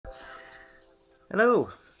Hello,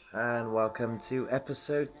 and welcome to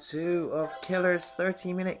episode 2 of Killer's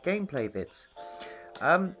 30-minute gameplay vids.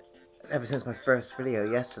 Ever since my first video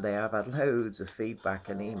yesterday, I've had loads of feedback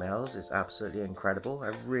and emails. It's absolutely incredible. I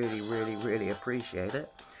really appreciate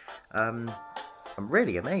it. I'm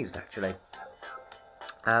really amazed, actually.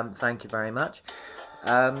 Thank you very much.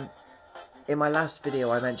 In my last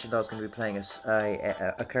video, I mentioned I was going to be playing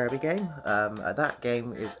a Kirby game. That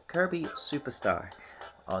game is Kirby Superstar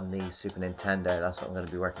on the Super Nintendo. That's what I'm going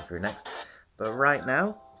to be working through next. But right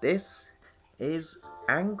now, this is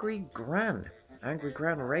Angry Gran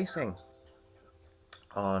Racing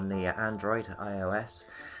on the Android iOS.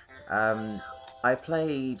 I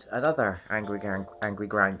played another Angry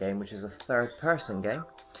Gran game, which is a third-person game,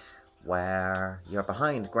 where you're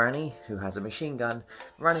behind Granny, who has a machine gun,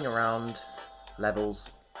 running around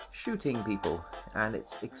levels, shooting people, and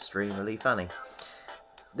it's extremely funny.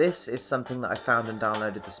 This is something that I found and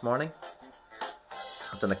downloaded this morning.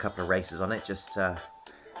 I've done a couple of races on it, well,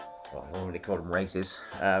 I don't really call them races,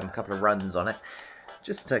 a couple of runs on it,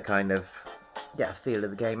 just to kind of get a feel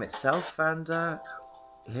of the game itself, and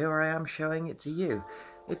here I am showing it to you.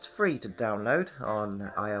 It's free to download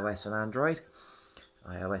on iOS and Android.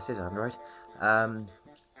 iOS is Android,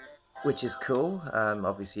 which is cool.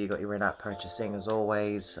 Obviously you got your in-app purchasing as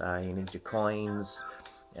always. You need your coins.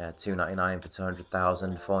 $2.99 for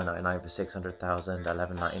 200,000, $4.99 for 600,000,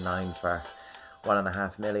 $11.99 for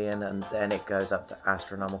 1.5 million, and then it goes up to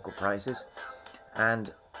astronomical prices.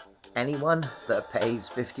 And anyone that pays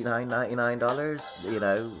 $59.99, you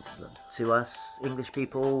know, to us English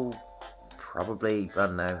people, probably, I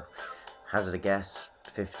don't know, hazard a guess,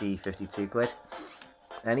 52 quid.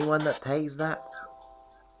 Anyone that pays that,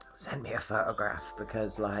 send me a photograph,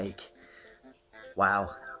 because, like,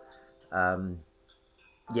 wow.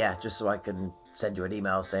 Yeah, just so I can send you an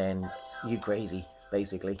email saying, you crazy,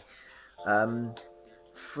 basically.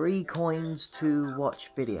 Free coins to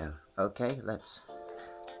watch video. Okay, let's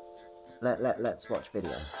watch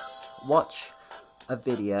video. Watch a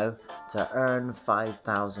video to earn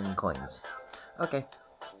 5,000 coins. Okay.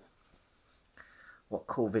 What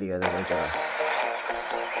cool video they're going to give us.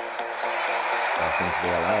 Welcome to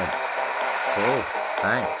the Alliance. Cool,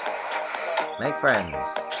 thanks. Make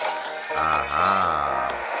friends. Aha.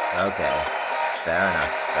 Okay. Fair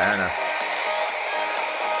enough.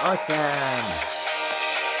 Awesome.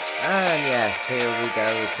 And yes, here we go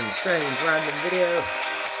with some strange random video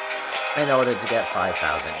in order to get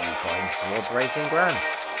 5,000 E-coins towards Racing Gran.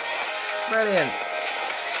 Brilliant.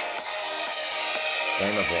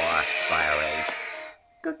 Game of War, Fire Rage.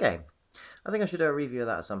 Good game. I think I should do a review of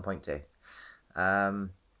that at some point too.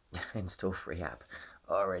 Install free app.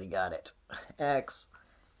 Already got it. X.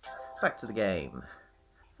 Back to the game.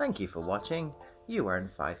 Thank you for watching. You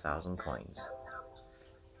earned 5,000 coins.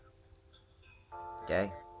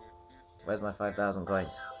 Okay. Where's my 5,000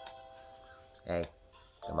 coins? Hey,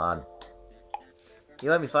 come on.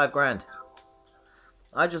 You owe me 5 grand.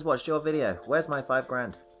 I just watched your video. Where's my 5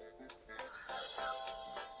 grand?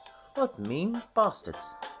 What mean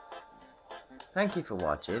bastards. Thank you for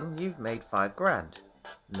watching. You've made 5 grand.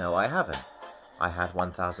 No, I haven't. I had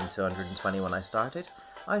 1,220 when I started.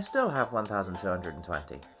 I still have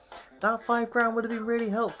 1,220. That 5 grand would have been really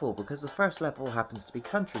helpful because the first level happens to be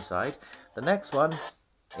countryside. The next one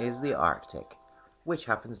is the Arctic, which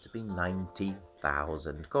happens to be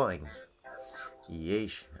 90,000 coins.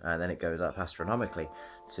 Yeesh. And then it goes up astronomically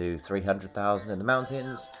to 300,000 in the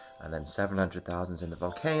mountains, and then 700,000 in the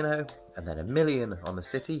volcano, and then 1 million on the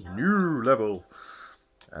city. New level.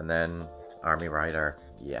 And then Army Rider.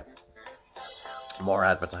 Yeah. More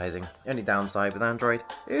advertising. Only downside with Android,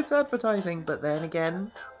 it's advertising, but then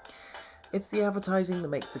again, it's the advertising that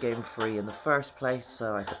makes the game free in the first place,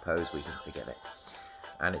 so I suppose we can forgive it.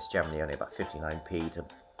 And it's generally only about 59p to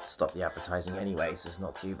stop the advertising anyway, so it's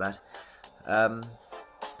not too bad.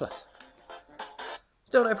 Plus,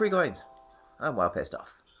 still no free coins. I'm well pissed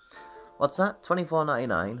off. What's that?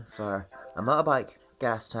 $24.99 for a motorbike,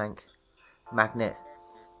 gas tank, magnet,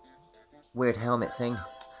 weird helmet thing,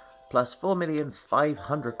 plus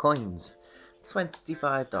 4,500,000 coins.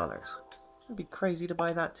 $25. It'd be crazy to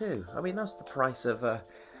buy that too. I mean, that's the price of a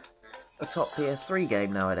top PS3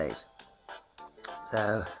 game nowadays.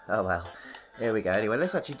 So, oh well. Here we go. Anyway,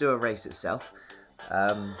 let's actually do a race itself.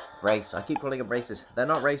 Race. I keep calling them races. They're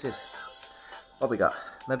not races. What we got?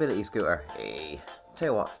 Mobility scooter. Hey. Tell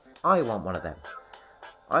you what, I want one of them.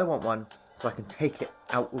 I want one so I can take it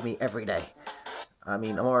out with me every day. I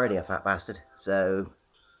mean, I'm already a fat bastard, so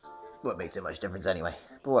won't make too much difference anyway.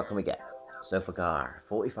 But what can we get? Sofa car,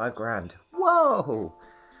 45 grand. Whoa!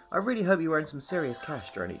 I really hope you earn some serious cash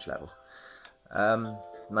during each level.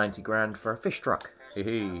 90 grand for a fish truck.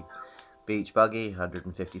 Hee. Beach buggy,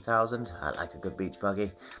 150,000. I like a good beach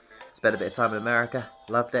buggy. Spent a bit of time in America,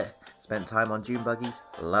 loved it. Spent time on dune buggies,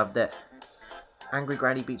 loved it. Angry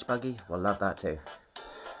Granny beach buggy, will love that too.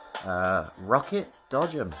 Rocket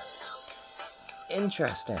Dodgem.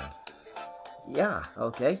 Interesting. Yeah,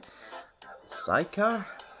 okay. Sidecar.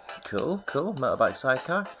 Cool. Motorbike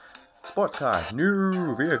sidecar. Sports car.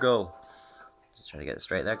 New vehicle. Just trying to get it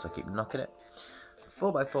straight there because I keep knocking it.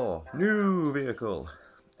 4x4. New vehicle.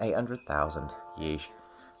 800,000. Yeesh.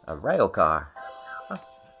 A rail car.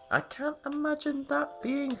 I can't imagine that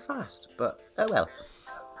being fast, but oh well.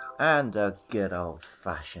 And a good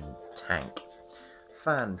old-fashioned tank.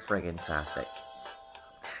 Fan-friggin-tastic.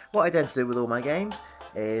 What I tend to do with all my games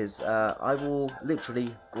is I will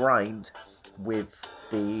literally grind with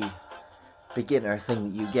the beginner thing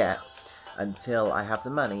that you get until I have the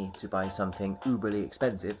money to buy something uberly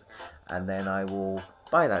expensive, and then I will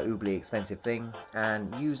buy that uberly expensive thing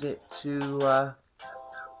and use it to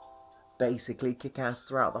basically kick ass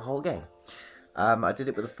throughout the whole game. I did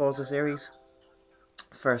it with the Forza series.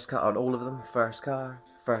 First car on all of them, first car,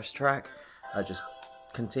 first track. I just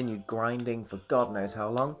continued grinding for God knows how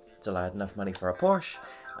long till I had enough money for a Porsche,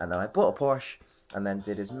 and then I bought a Porsche and then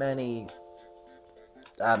did as many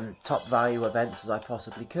top value events as I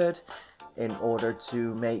possibly could in order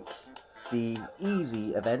to make the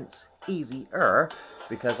easy events easier,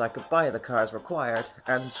 because I could buy the cars required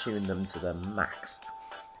and tune them to the max.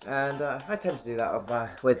 And I tend to do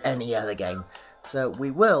that with any other game. So we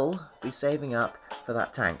will be saving up for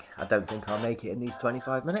that tank. I don't think I'll make it in these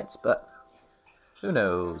 25 minutes, but who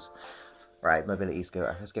knows. Right, mobility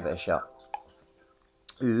scooter. Let's give it a shot.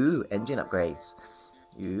 Ooh, engine upgrades.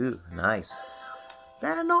 Ooh, nice.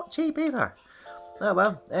 They're not cheap either. Oh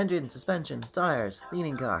well, engine, suspension, tyres,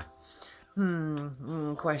 cleaning car.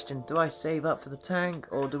 Question. Do I save up for the tank,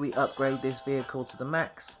 or do we upgrade this vehicle to the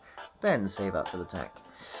max, then save up for the tank?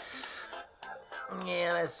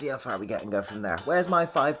 Yeah, let's see how far we get and go from there. Where's my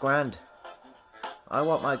 5 grand? I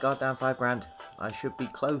want my goddamn 5 grand. I should be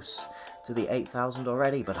close to the 8,000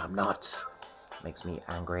 already, but I'm not. Makes me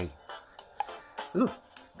angry. Ooh,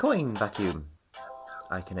 coin vacuum.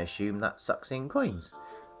 I can assume that sucks in coins.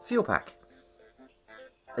 Fuel pack.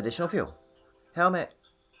 Additional fuel. Helmet.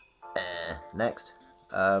 Next.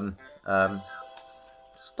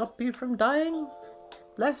 Stop you from dying?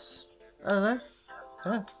 Less? I don't know.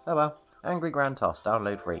 Oh well. Angry Grand Toss.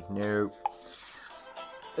 Download free. No.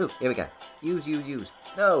 Ooh, here we go. Use.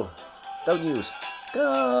 No. Don't use.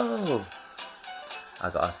 Go. I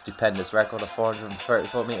got a stupendous record of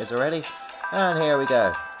 434 meters already. And here we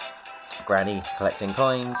go. Granny collecting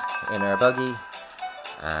coins in her buggy.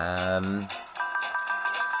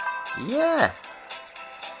 Yeah.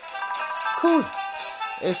 Cool.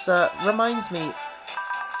 It reminds me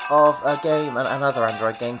of a game, another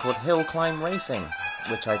Android game called Hill Climb Racing,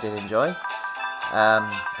 which I did enjoy.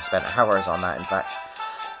 I spent hours on that, in fact.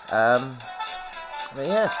 But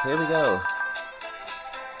yes, here we go.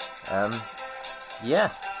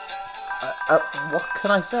 Yeah. What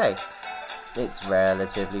can I say? It's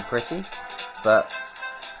relatively pretty, but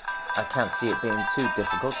I can't see it being too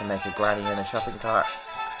difficult to make a granny in a shopping cart.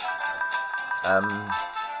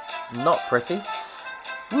 Not pretty.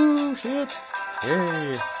 Woo, shit.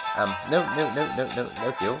 Hey. No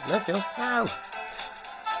fuel. No.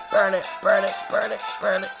 Burn it.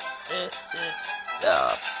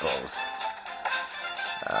 Ah, balls.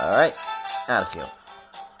 Alright, out of fuel.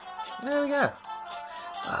 There we go.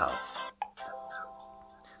 Wow.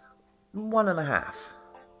 1.5.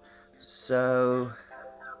 So,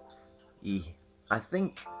 I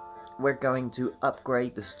think we're going to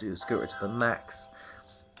upgrade the scooter to the max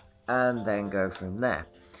and then go from there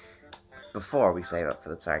before we save up for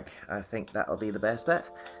the tank. I think that'll be the best bet.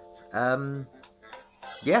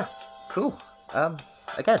 Yeah, cool.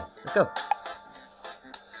 Again, let's go.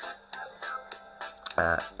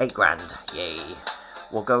 8 grand, yay.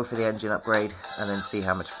 We'll go for the engine upgrade and then see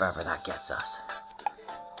how much further that gets us.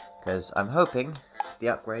 Because I'm hoping the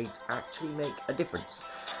upgrades actually make a difference.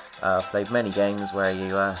 I've played many games where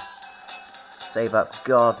you save up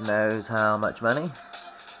God knows how much money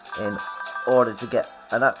in order to get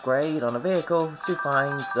an upgrade on a vehicle, to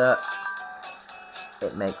find that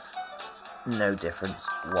it makes no difference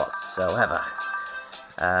whatsoever.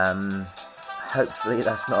 Hopefully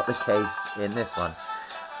that's not the case in this one.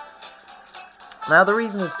 Now the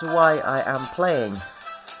reason as to why I am playing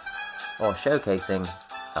or showcasing,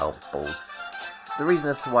 oh balls, the reason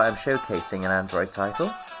as to why I'm showcasing an Android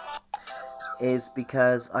title is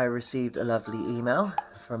because I received a lovely email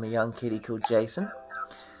from a young kiddie called Jason,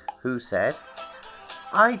 who said,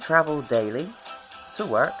 I travel daily to to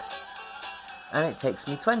work, and it takes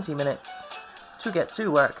me 20 minutes to get to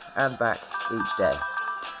work and back each day.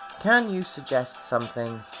 Can you suggest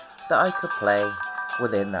something that I could play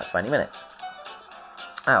within that 20 minutes?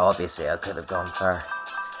 Obviously I could have gone for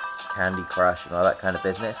Candy Crush and all that kind of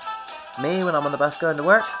business. Me, when I'm on the bus going to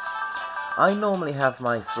work, I normally have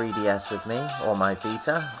my 3DS with me, or my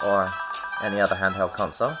Vita, or any other handheld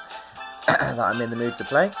console that I'm in the mood to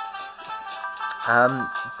play.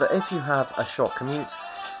 But if you have a short commute,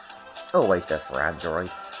 always go for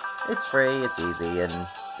Android. It's free, it's easy, and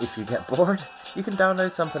if you get bored, you can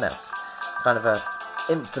download something else. Kind of a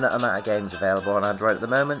infinite amount of games available on Android at the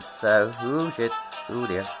moment, so, oh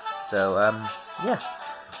dear. So, yeah,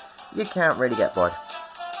 you can't really get bored.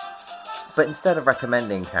 But instead of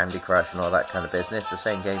recommending Candy Crush and all that kind of business, the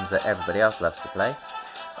same games that everybody else loves to play,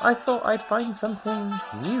 I thought I'd find something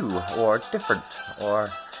new, or different, or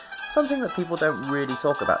something that people don't really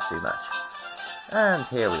talk about too much. And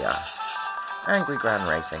here we are. Angry Grand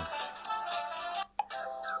Racing.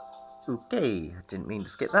 Okay, didn't mean to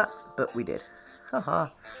skip that, but we did. Haha.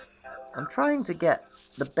 I'm trying to get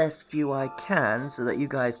the best view I can so that you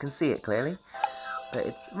guys can see it clearly, but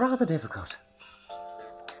it's rather difficult.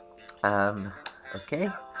 Okay.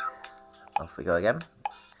 Off we go again.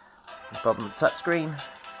 The problem with touchscreen.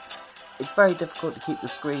 It's very difficult to keep the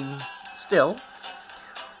screen still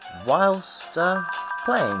whilst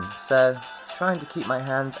playing, so trying to keep my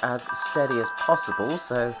hands as steady as possible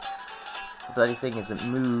so the bloody thing isn't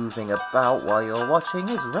moving about while you're watching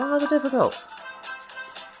is rather difficult.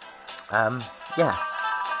 Yeah,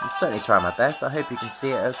 I'm certainly trying my best. I hope you can see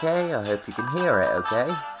it okay. I hope you can hear it okay.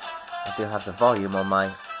 I do have the volume on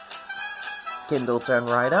my Kindle turned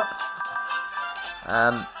right up.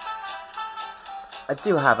 I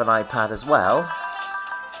do have an iPad as well,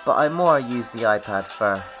 but I more use the iPad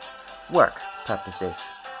for work purposes.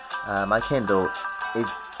 My Kindle is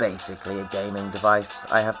basically a gaming device.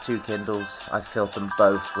 I have 2 Kindles. I've filled them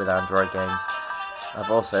both with Android games. I've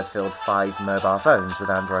also filled 5 mobile phones with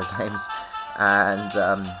Android games, and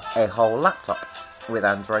a whole laptop with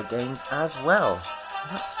Android games as well.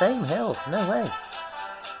 Is that same hill? No way.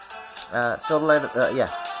 Filled a load of, yeah.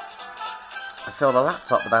 I filled a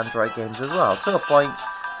laptop with Android games as well, to a point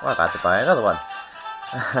where I've had to buy another one.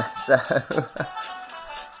 So,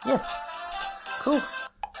 yes. Cool.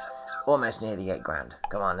 Almost near the 8 grand.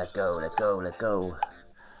 Come on, let's go, let's go, let's go.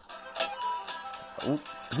 Oh,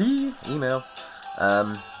 please, email.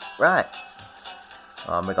 Right.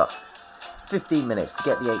 We got 15 minutes to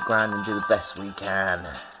get the 8 grand and do the best we can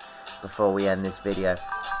before we end this video.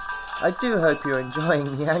 I do hope you're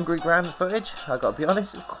enjoying the Angry Grand footage. I gotta be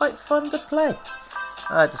honest, it's quite fun to play.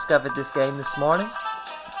 I discovered this game this morning.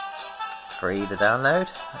 Free to download.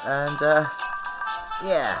 And,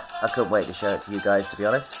 yeah, I couldn't wait to show it to you guys, to be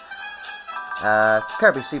honest.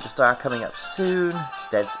 Kirby Superstar coming up soon.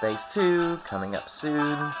 Dead Space 2 coming up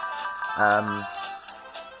soon.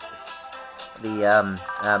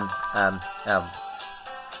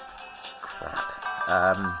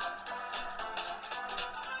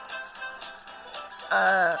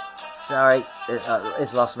 Sorry,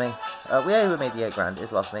 it's lost me. We made the 8 grand,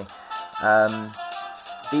 it's lost me.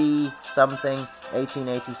 The something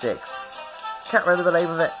 1886. Can't remember the name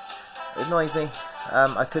of it. It annoys me.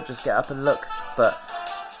 I could just get up and look, but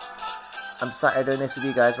I'm sat here doing this with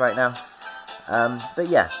you guys right now. But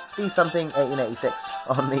yeah, the something 1886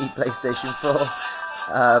 on the PlayStation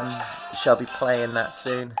 4. Shall be playing that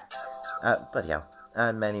soon. But yeah,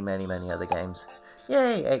 and many, many, many other games.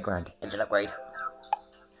 Yay, 8 grand. Engine upgrade.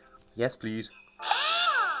 Yes, please.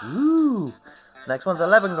 Woo! Next one's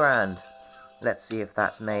 11 grand. Let's see if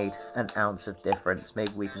that's made an ounce of difference.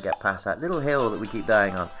 Maybe we can get past that little hill that we keep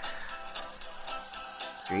dying on.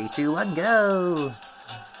 3, 2, 1, go!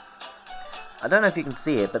 I don't know if you can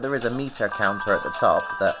see it, but there is a meter counter at the top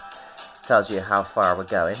that tells you how far we're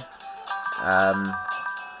going. I'm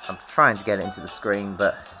trying to get it into the screen,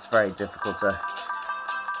 but it's very difficult to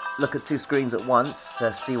look at 2 screens at once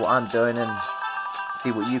to see what I'm doing and see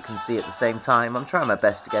what you can see at the same time. I'm trying my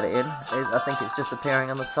best to get it in. I think it's just appearing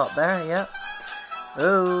on the top there, yeah.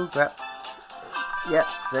 Oh, crap. Yeah,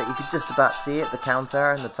 so you could just about see it, the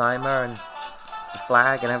counter and the timer and the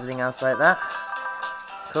flag and everything else like that.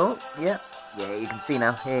 Cool, yeah. Yeah, you can see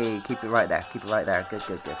now. Hey, keep it right there. Keep it right there. Good,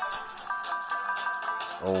 good, good.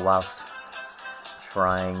 All whilst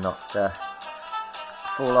trying not to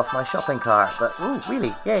fall off my shopping cart. But, ooh,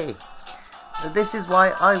 really? Yay. This is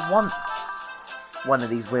why I want one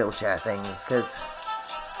of these wheelchair things, because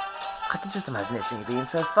I can just imagine it's going to be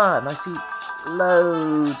so fun. I see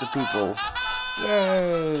loads of people.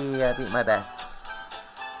 Yay, I beat my best.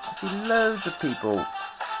 I see loads of people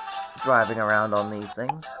driving around on these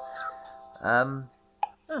things. And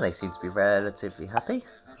they seem to be relatively happy.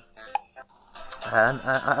 And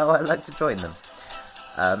I like to join them.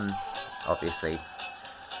 Obviously,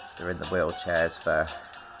 they're in the wheelchairs for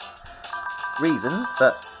reasons,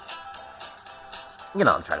 but you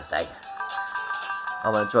know what I'm trying to say. I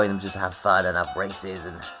want to join them just to have fun and have races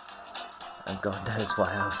and God knows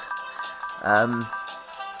what else.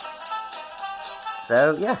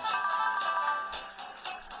 So yes,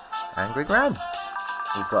 Angry Gran.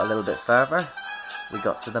 We've got a little bit further. We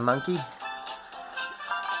got to the monkey.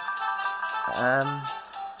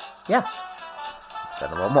 Yeah.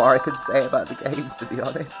 Don't know what more I could say about the game, to be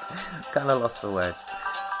honest. Kind of lost for words.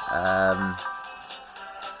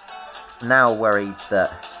 Now worried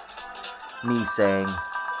that me saying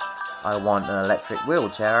I want an electric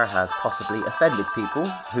wheelchair has possibly offended people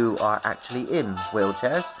who are actually in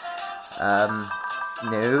wheelchairs.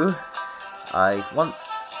 No, I want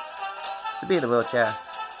to be in a wheelchair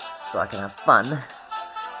so I can have fun.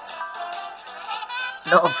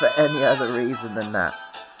 Not for any other reason than that.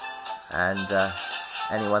 And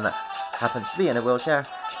anyone that happens to be in a wheelchair,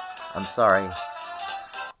 I'm sorry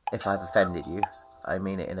if I've offended you. I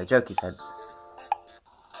mean it in a jokey sense.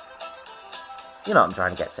 You know what I'm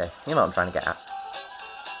trying to get to. You know what I'm trying to get at.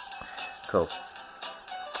 Cool.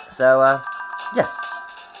 So, yes.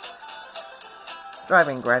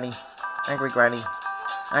 Driving Granny, Angry Granny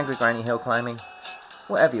hill climbing,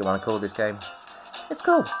 whatever you want to call this game. It's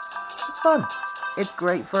cool. It's fun. It's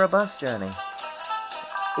great for a bus journey.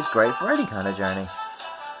 It's great for any kind of journey.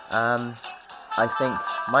 I think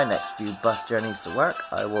my next few bus journeys to work,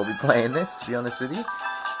 I will be playing this, to be honest with you.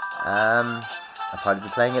 I'll probably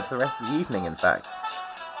be playing it for the rest of the evening, in fact.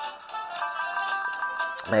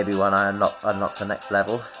 Maybe when I unlock the next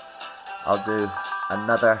level, I'll do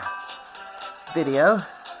another video,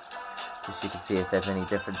 just so you can see if there's any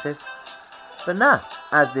differences. But nah,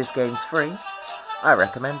 as this game's free, I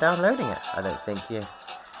recommend downloading it. I don't think you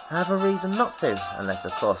have a reason not to, unless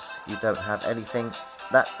of course you don't have anything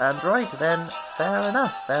that's Android, then fair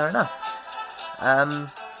enough, fair enough.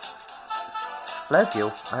 Low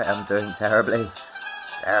fuel, I am doing terribly.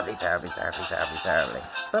 Terribly.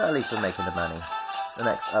 But at least we're making the money. The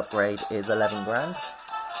next upgrade is 11 grand.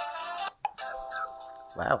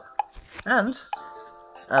 Wow. And,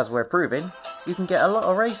 as we're proving, you can get a lot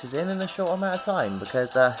of races in a short amount of time,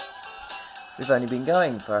 because we've only been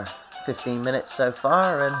going for 15 minutes so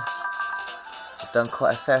far, and we've done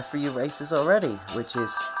quite a fair few races already, which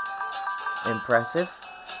is impressive.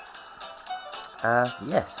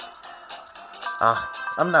 Yes.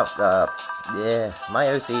 I'm now, yeah, my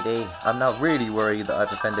OCD. I'm now really worried that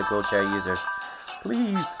I've offended wheelchair users.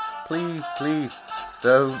 Please,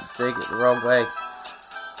 don't take it the wrong way.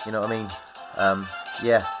 You know what I mean?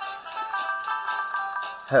 Yeah.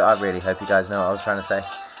 I really hope you guys know what I was trying to say.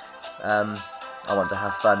 I want to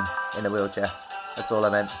have fun in a wheelchair. That's all I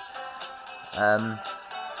meant.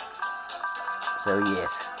 So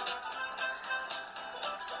yes.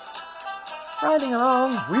 Riding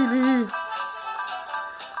along, wheelie.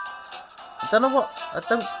 I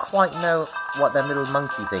don't quite know what their little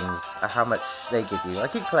monkey things are, how much they give you. I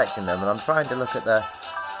keep collecting them, and I'm trying to look at the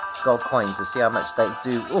gold coins to see how much they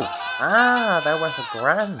do. Oh, they're worth £1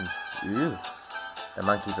 grand. Ooh, the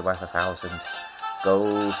monkeys are worth 1,000.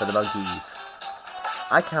 Go for the monkeys.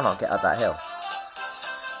 I cannot get up that hill.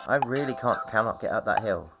 I really cannot get up that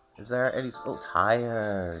hill. Is there any... Oh,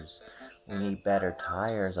 tires. We need better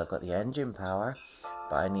tires. I've got the engine power,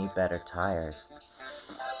 but I need better tires.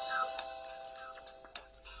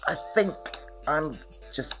 I think I'm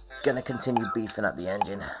just going to continue beefing up the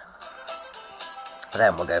engine.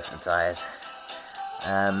 Then we'll go for the tyres.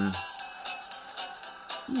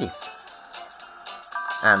 Yes.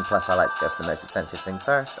 And plus I like to go for the most expensive thing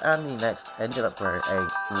first. And the next engine upgrade...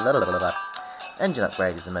 Engine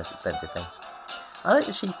upgrade is the most expensive thing. I like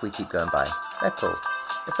the sheep we keep going by. They're cool.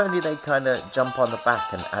 If only they kind of jump on the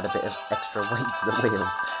back and add a bit of extra weight to the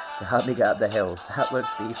wheels to help me get up the hills. That would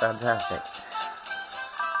be fantastic.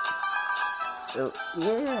 So,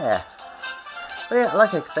 yeah. But yeah,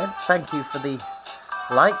 like I said, thank you for the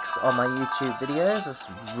likes on my YouTube videos. That's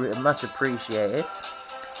much appreciated.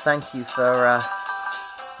 Thank you for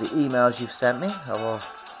the emails you've sent me. I will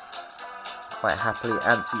quite happily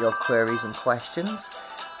answer your queries and questions.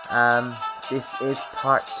 This is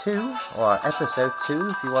part 2, or episode 2,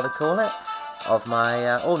 if you want to call it, of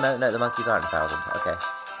my... oh, no, the monkeys aren't 1,000. Okay.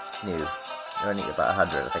 New. They're only about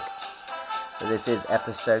 100, I think. But this is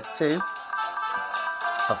episode 2.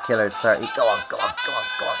 Of Killers 30. Go on.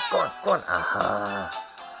 Aha.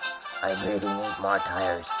 I really need more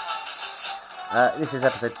tires. This is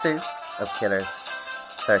episode 2 of Killers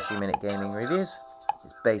 30-minute gaming reviews.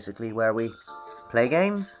 It's basically where we play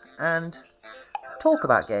games and talk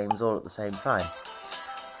about games all at the same time.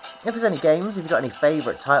 If there's any games, if you've got any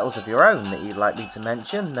favourite titles of your own that you'd like me to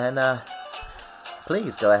mention, then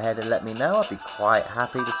please go ahead and let me know. I'd be quite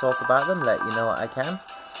happy to talk about them, let you know what I can.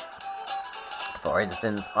 For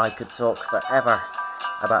instance, I could talk forever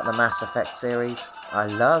about the Mass Effect series. I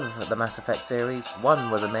love the Mass Effect series.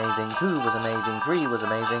 1 was amazing, 2 was amazing, 3 was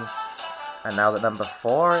amazing. And now that number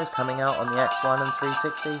 4 is coming out on the X1 and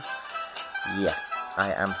 360, yeah,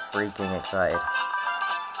 I am freaking excited.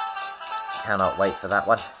 Cannot wait for that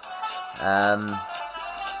one.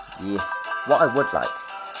 Yes. What I would like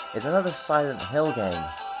is another Silent Hill game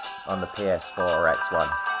on the PS4 or X1.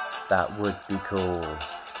 That would be cool.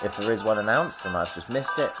 If there is one announced and I've just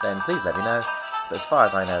missed it, then please let me know. But as far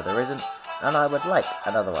as I know, there isn't, and I would like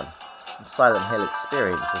another one. Silent Hill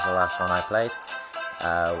Experience was the last one I played,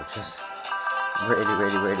 which was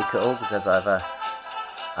really cool because I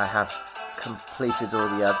have completed all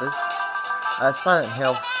the others. Silent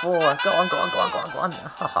Hill 4, go on.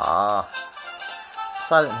 Haha.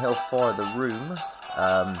 Silent Hill 4 The Room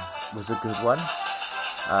was a good one.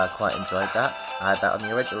 Quite enjoyed that. I had that on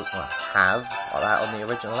the original, well, have that on the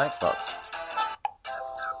original Xbox,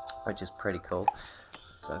 which is pretty cool.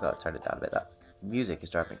 So I've got to turn it down a bit. That music is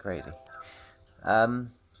driving me crazy.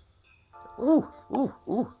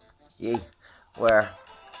 Yee. Where?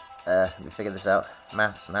 Let me figure this out.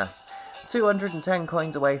 Maths. 210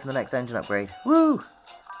 coins away from the next engine upgrade. Woo!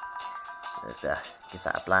 Let's give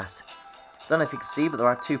that a blast. Don't know if you can see, but there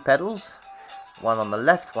are 2 pedals. One on the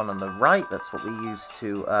left, one on the right. That's what we use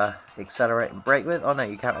to accelerate and brake with. Oh no,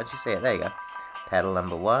 you can't actually see it. There you go. Pedal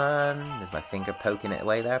number 1. There's my finger poking it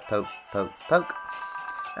away there. Poke.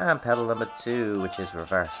 And pedal number 2, which is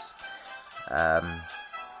reverse. Yeah.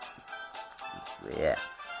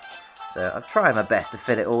 So I'm trying my best to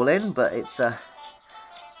fit it all in, but it's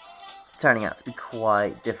turning out to be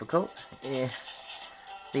quite difficult. Yeah.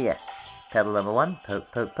 But yes, pedal number 1,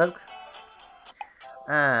 poke.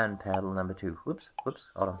 And pedal number 2. Whoops.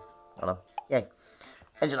 Hold on. Yay.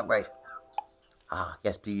 Engine upgrade. Ah,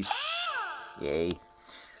 yes please. Yay.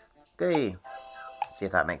 Okay. Let's see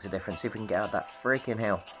if that makes a difference. See if we can get out that freaking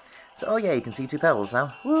hill. So, oh yeah, you can see 2 pedals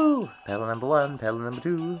now. Woo! Pedal number 1, pedal number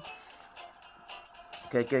 2.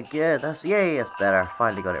 Good. That's better.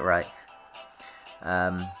 Finally got it right.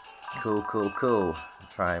 Cool.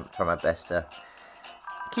 Try my best to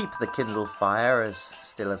keep the Kindle Fire as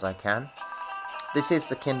still as I can. This is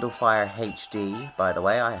the Kindle Fire HD, by the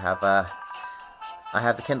way. I have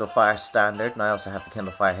the Kindle Fire Standard, and I also have the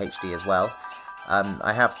Kindle Fire HD as well.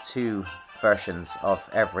 I have 2 versions of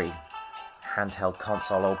every handheld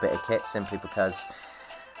console or bit of kit, simply because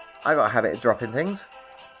I got a habit of dropping things.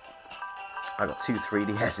 I got 2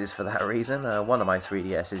 3DSs for that reason. One of my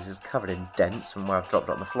 3DSs is covered in dents from where I've dropped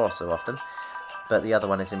it on the floor so often, but the other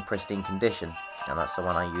one is in pristine condition, and that's the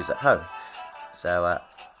one I use at home. So,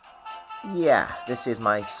 yeah, this is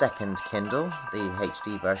my second Kindle, the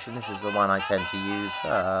HD version. This is the one I tend to use.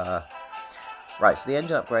 Right, so the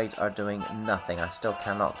engine upgrades are doing nothing. I still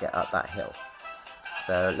cannot get up that hill.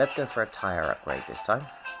 So let's go for a tyre upgrade this time.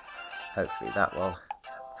 Hopefully that will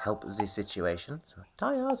help the situation. So,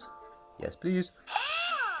 tyres. Yes, please.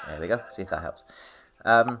 There we go. See if that helps.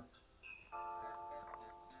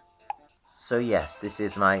 So yes, this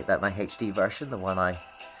is my HD version, the one I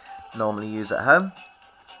normally use at home.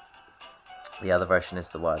 The other version is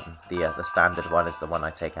the standard one is the one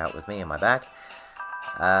I take out with me in my bag.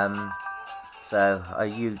 So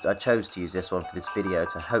I chose to use this one for this video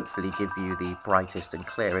to hopefully give you the brightest and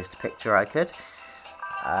clearest picture I could.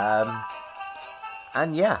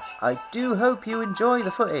 And yeah, I do hope you enjoy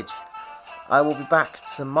the footage. I will be back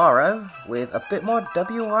tomorrow with a bit more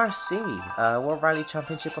WRC, World Rally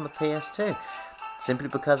Championship on the PS2. Simply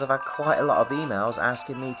because I've had quite a lot of emails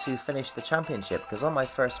asking me to finish the championship. Because on my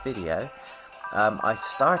first video, I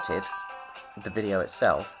started the video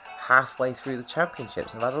itself halfway through the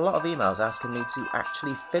championships. And I've had a lot of emails asking me to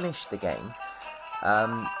actually finish the game.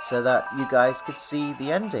 So that you guys could see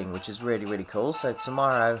the ending, which is really cool. So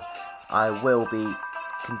tomorrow I will be...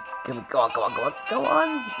 Go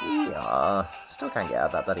on! Yeah, still can't get out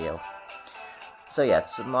of that bloody hill. So yeah,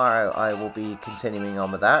 tomorrow I will be continuing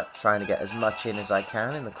on with that, trying to get as much in as I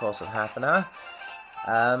can in the course of half an hour.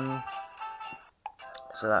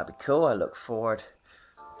 So that'd be cool. I look forward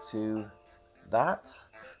to that.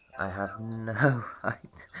 I have no...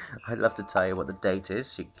 I'd love to tell you what the date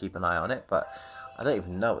is, so you can keep an eye on it, but I don't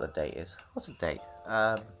even know what the date is. What's the date?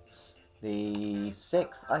 The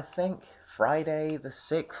 6th, I think. Friday the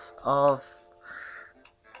 6th of...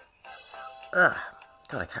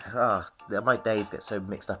 God, I can't. Oh, my days get so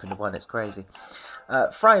mixed up into one. It's crazy.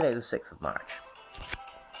 Friday the 6th of March,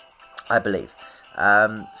 I believe.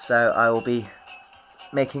 So I will be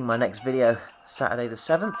making my next video Saturday the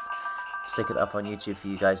 7th. Stick it up on YouTube for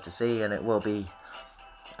you guys to see, and it will be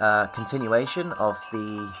a continuation of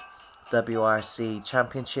the WRC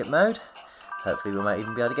Championship mode. Hopefully we might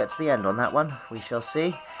even be able to get to the end on that one. We shall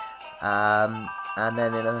see. And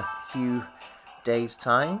then in a few days'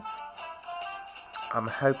 time, I'm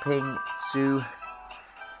hoping to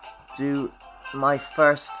do my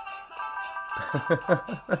first...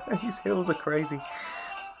 These hills are crazy.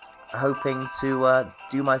 Hoping to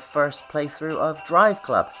do my first playthrough of Drive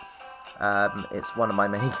Club. It's one of my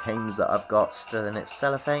many games that I've got still in its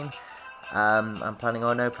cellophane. I'm planning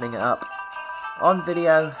on opening it up on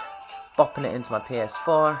video, bopping it into my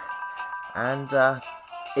PS4, and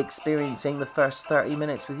experiencing the first 30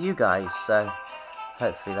 minutes with you guys. So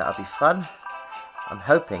hopefully that'll be fun. I'm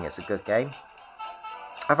hoping it's a good game.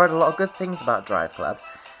 I've heard a lot of good things about Drive Club,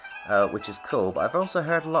 which is cool, but I've also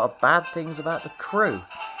heard a lot of bad things about the crew.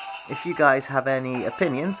 If you guys have any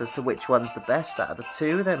opinions as to which one's the best out of the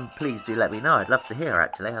two, then please do let me know. I'd love to hear,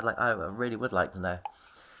 actually. I really would like to know.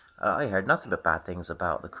 I heard nothing but bad things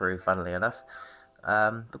about the crew, funnily enough.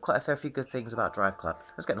 But quite a fair few good things about Drive Club.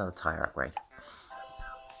 Let's get another tyre upgrade.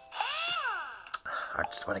 I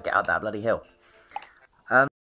just want to get out that bloody hill.